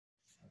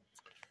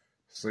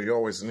So you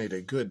always need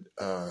a good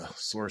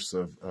source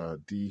of I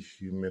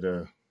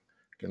can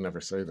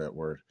never say that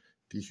word,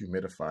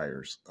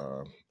 dehumidifiers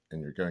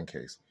in your gun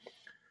case.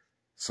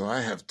 So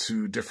I have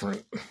two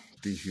different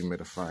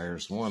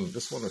dehumidifiers.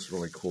 This one is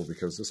really cool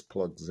because this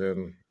plugs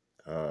in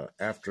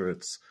after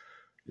it's,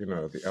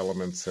 the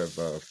elements have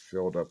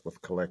filled up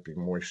with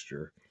collecting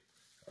moisture,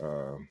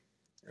 and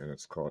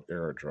it's called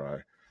air dry.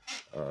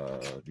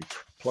 You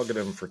plug it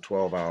in for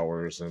 12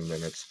 hours and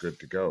then it's good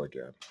to go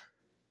again.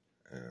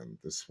 And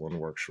this one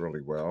works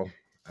really well.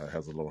 It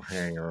has a little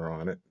hanger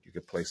on it. You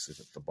could place it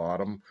at the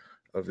bottom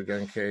of the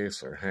gun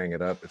case or hang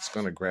it up. It's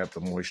going to grab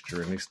the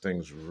moisture, and these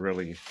things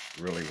really,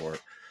 really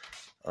work.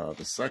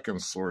 The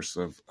second source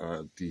of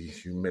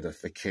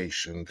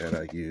dehumidification that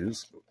I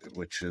use,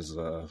 which is,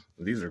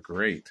 these are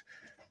great.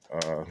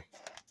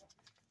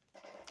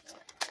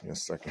 In a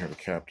second here, the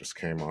cap just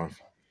came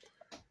off.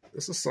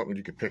 This is something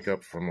you could pick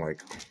up from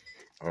like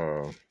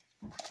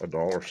a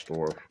dollar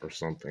store or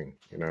something,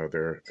 and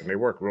they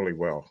work really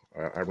well.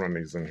 I run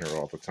these in here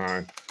all the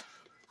time,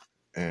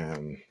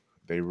 and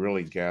they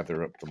really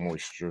gather up the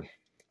moisture,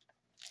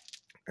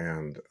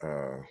 and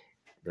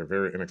they're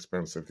very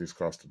inexpensive. These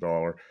cost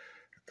 $1,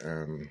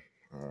 and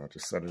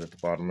just set it at the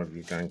bottom of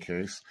your gun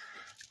case,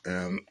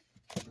 and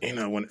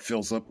when it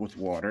fills up with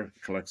water,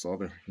 it collects all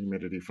the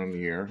humidity from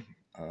the air,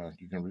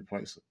 you can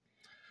replace it.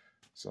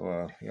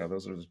 So, yeah,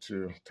 those are the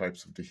two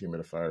types of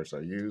dehumidifiers I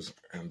use,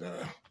 and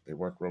they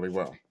work really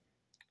well.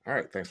 All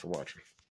right, thanks for watching.